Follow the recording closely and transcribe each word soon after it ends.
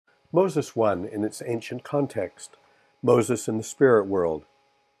Moses 1 in its ancient context. Moses in the spirit world.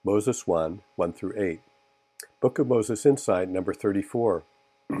 Moses 1, 1 through 8. Book of Moses Insight number 34.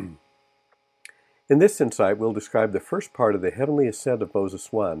 In this insight, we'll describe the first part of the heavenly ascent of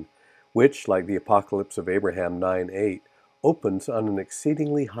Moses 1, which, like the Apocalypse of Abraham 9:8, opens on an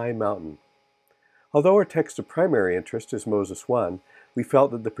exceedingly high mountain. Although our text of primary interest is Moses 1, we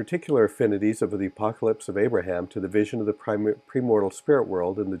felt that the particular affinities of the Apocalypse of Abraham to the vision of the premortal spirit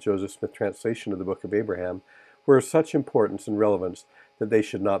world in the Joseph Smith translation of the Book of Abraham were of such importance and relevance that they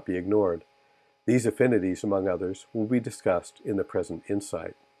should not be ignored. These affinities, among others, will be discussed in the present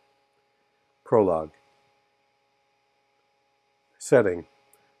insight. Prologue. Setting.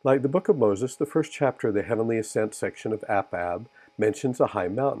 Like the Book of Moses, the first chapter of the Heavenly Ascent section of Apab mentions a high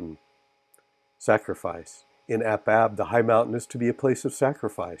mountain. Sacrifice. In Apab, the high mountain is to be a place of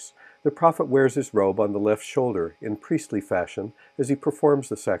sacrifice. The prophet wears his robe on the left shoulder in priestly fashion as he performs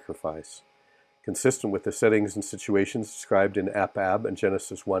the sacrifice. Consistent with the settings and situations described in Apab and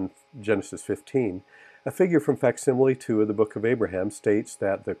Genesis 15, a figure from facsimile 2 of the Book of Abraham states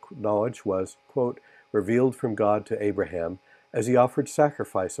that the knowledge was, quote, revealed from God to Abraham as he offered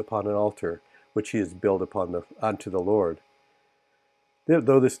sacrifice upon an altar, which he has built unto the Lord.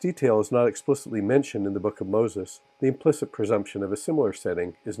 Though this detail is not explicitly mentioned in the Book of Moses, the implicit presumption of a similar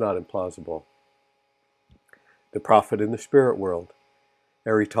setting is not implausible. The prophet in the spirit world.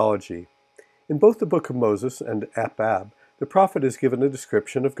 Aretology. In both the Book of Moses and Apab, the prophet is given a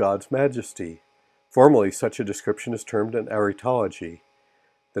description of God's majesty. Formally, such a description is termed an aretology.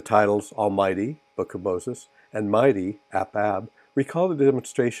 The titles Almighty, Book of Moses, and Mighty, Apab, recall the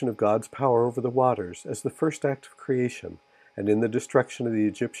demonstration of God's power over the waters as the first act of creation, and in the destruction of the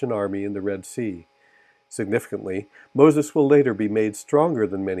Egyptian army in the Red Sea. Significantly, Moses will later be made stronger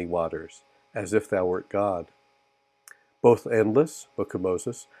than many waters, as if thou wert God. Both endless, Book of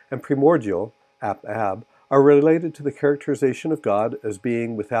Moses, and primordial, Apab, are related to the characterization of God as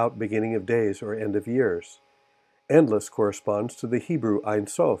being without beginning of days or end of years. Endless corresponds to the Hebrew Ein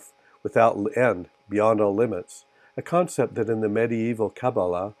Sof, without end, beyond all limits, a concept that in the medieval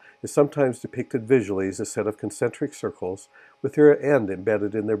Kabbalah is sometimes depicted visually as a set of concentric circles with their end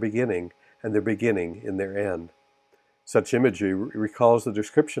embedded in their beginning and their beginning in their end. Such imagery recalls the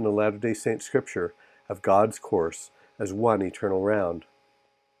description in Latter-day Saint scripture of God's course as one eternal round.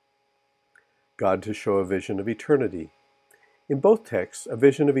 God to show a vision of eternity. In both texts, a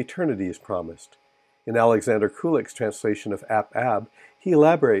vision of eternity is promised. In Alexander Kulik's translation of Apab, he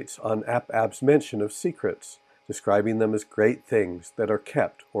elaborates on Apab's mention of secrets, describing them as great things that are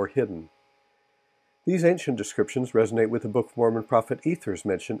kept or hidden. These ancient descriptions resonate with the Book of Mormon prophet Ether's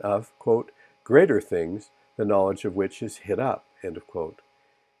mention of, quote, greater things, the knowledge of which is hid up, end of quote.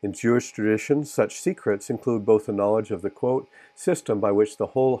 In Jewish tradition, such secrets include both the knowledge of the, quote, system by which the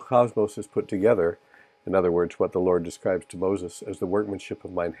whole cosmos is put together, in other words, what the Lord describes to Moses as the workmanship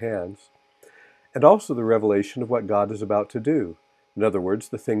of mine hands, and also the revelation of what God is about to do, in other words,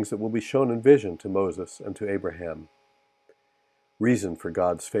 the things that will be shown in vision to Moses and to Abraham. Reason for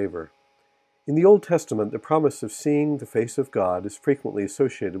God's favor. In the Old Testament, the promise of seeing the face of God is frequently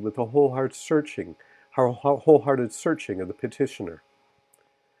associated with a wholehearted searching of the petitioner.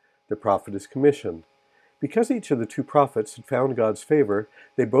 The prophet is commissioned. Because each of the two prophets had found God's favor,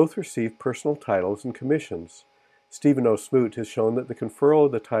 they both received personal titles and commissions. Stephen O. Smoot has shown that the conferral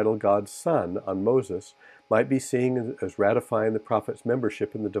of the title God's Son on Moses might be seen as ratifying the prophet's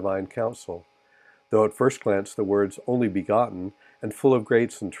membership in the divine council. Though at first glance the words only begotten and full of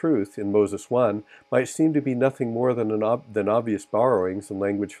grace and truth in Moses 1 might seem to be nothing more than obvious borrowings and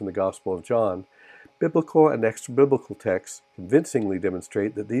language from the Gospel of John, biblical and extra-biblical texts convincingly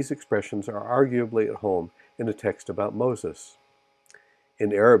demonstrate that these expressions are arguably at home in a text about Moses.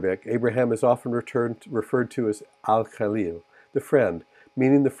 In Arabic, Abraham is often referred to as Al-Khalil, the friend,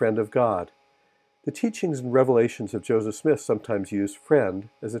 meaning the friend of God. The teachings and revelations of Joseph Smith sometimes use friend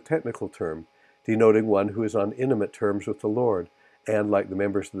as a technical term, denoting one who is on intimate terms with the Lord, and, like the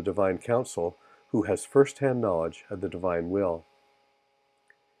members of the divine council, who has first-hand knowledge of the divine will.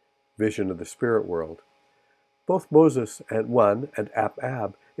 Vision of the spirit world. Both Moses 1 and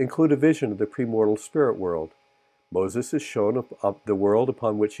Apab include a vision of the premortal spirit world. Moses is shown the world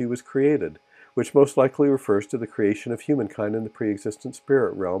upon which he was created, which most likely refers to the creation of humankind in the pre-existent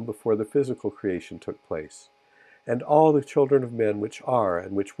spirit realm before the physical creation took place, and all the children of men which are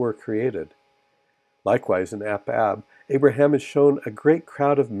and which were created. Likewise, in Apab, Abraham is shown a great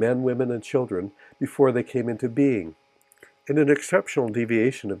crowd of men, women, and children before they came into being. In an exceptional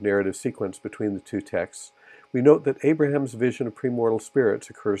deviation of narrative sequence between the two texts, we note that Abraham's vision of premortal spirits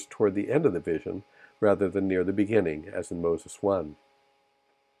occurs toward the end of the vision, rather than near the beginning, as in Moses 1.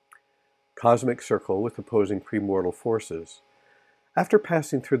 cosmic circle with opposing premortal forces. After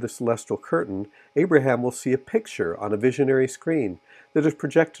passing through the celestial curtain, Abraham will see a picture on a visionary screen that is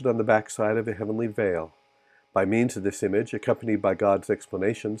projected on the backside of a heavenly veil. By means of this image, accompanied by God's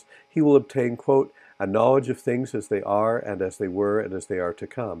explanations, he will obtain, quote, a knowledge of things as they are and as they were and as they are to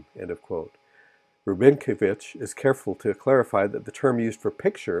come, end of quote. Rubinkovich is careful to clarify that the term used for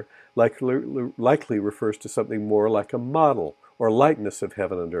picture likely refers to something more like a model or likeness of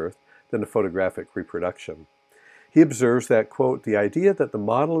heaven and earth than a photographic reproduction. He observes that, quote, the idea that the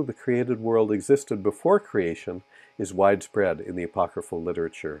model of the created world existed before creation is widespread in the apocryphal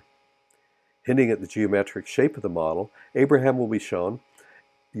literature. Hinting at the geometric shape of the model, Abraham will be shown,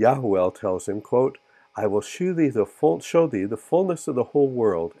 Yahuwah tells him, quote, I will show thee the fullness of the whole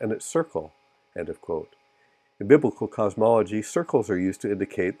world and its circle, end of quote. In biblical cosmology, circles are used to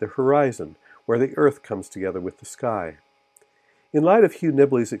indicate the horizon, where the earth comes together with the sky. In light of Hugh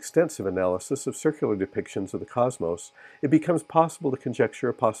Nibley's extensive analysis of circular depictions of the cosmos, it becomes possible to conjecture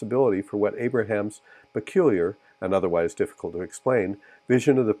a possibility for what Abraham's peculiar, and otherwise difficult to explain,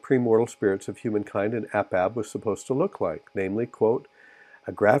 vision of the premortal spirits of humankind in Apab was supposed to look like, namely, quote,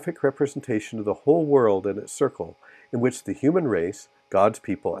 a graphic representation of the whole world and its circle, in which the human race, God's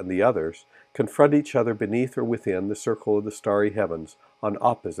people, and the others confront each other beneath or within the circle of the starry heavens on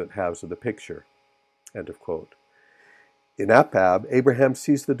opposite halves of the picture, end of quote. In Apab, Abraham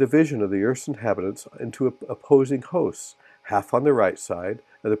sees the division of the earth's inhabitants into opposing hosts, half on the right side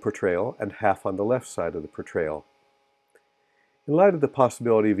of the portrayal and half on the left side of the portrayal. In light of the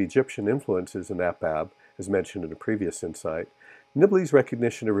possibility of Egyptian influences in Apab, as mentioned in a previous insight, Nibley's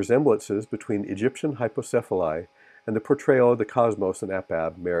recognition of resemblances between Egyptian hypocephaly and the portrayal of the cosmos in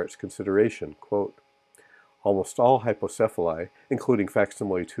Apab merits consideration. Quote, almost all hypocephaly, including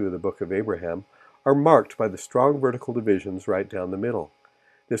facsimile 2 of the Book of Abraham, are marked by the strong vertical divisions right down the middle.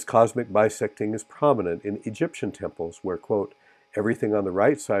 This cosmic bisecting is prominent in Egyptian temples where, quote, everything on the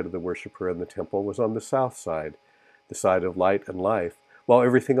right side of the worshiper in the temple was on the south side, the side of light and life, while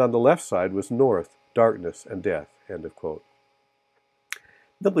everything on the left side was north, darkness, and death, end of quote.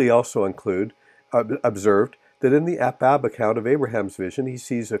 Nibley also observed that in the Apab account of Abraham's vision, he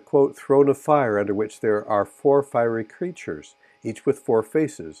sees a, quote, throne of fire under which there are 4 fiery creatures, each with 4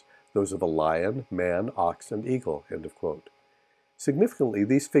 faces, those of a lion, man, ox, and eagle, end of quote. Significantly,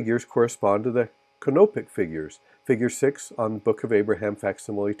 these figures correspond to the canopic figures, figure 6 on Book of Abraham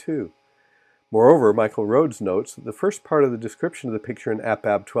facsimile 2. Moreover, Michael Rhodes notes that the first part of the description of the picture in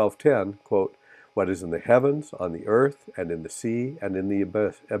Apab 12:10, quote, what is in the heavens, on the earth, and in the sea, and in the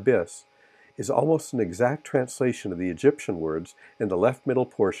abyss, is almost an exact translation of the Egyptian words in the left middle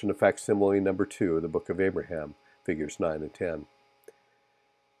portion of facsimile number 2 of the Book of Abraham, figures 9 and 10.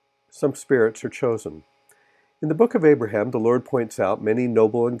 Some spirits are chosen. In the Book of Abraham, the Lord points out many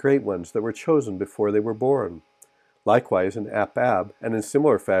noble and great ones that were chosen before they were born. Likewise, in Apab, and in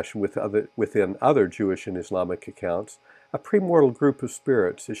similar fashion within other Jewish and Islamic accounts, a premortal group of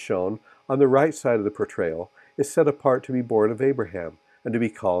spirits is shown on the right side of the portrayal, is set apart to be born of Abraham and to be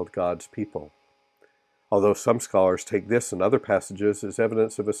called God's people. Although some scholars take this and other passages as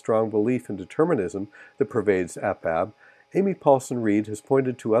evidence of a strong belief in determinism that pervades Apab, Amy Paulson Reed has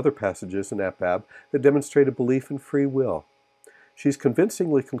pointed to other passages in Apab that demonstrate a belief in free will. She's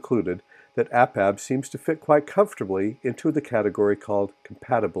convincingly concluded that Apab seems to fit quite comfortably into the category called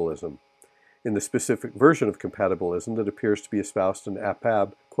compatibilism. In the specific version of compatibilism that appears to be espoused in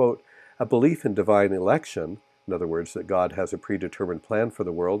Apab, quote, a belief in divine election, in other words, that God has a predetermined plan for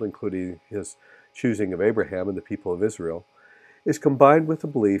the world, including his choosing of Abraham and the people of Israel, is combined with the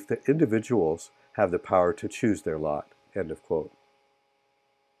belief that individuals have the power to choose their lot, end of quote.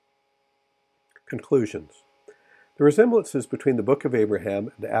 Conclusions. The resemblances between the Book of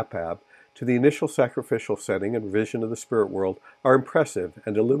Abraham and Apab to the initial sacrificial setting and vision of the spirit world are impressive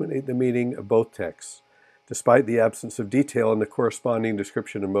and illuminate the meaning of both texts. Despite the absence of detail in the corresponding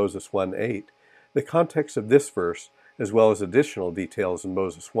description in Moses 1:8, the context of this verse, as well as additional details in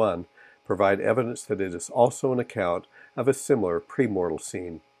Moses 1, provide evidence that it is also an account of a similar premortal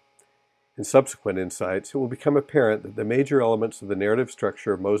scene. In subsequent insights, it will become apparent that the major elements of the narrative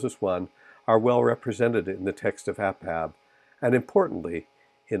structure of Moses 1 are well represented in the text of Apab, and importantly,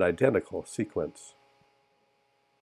 in identical sequence.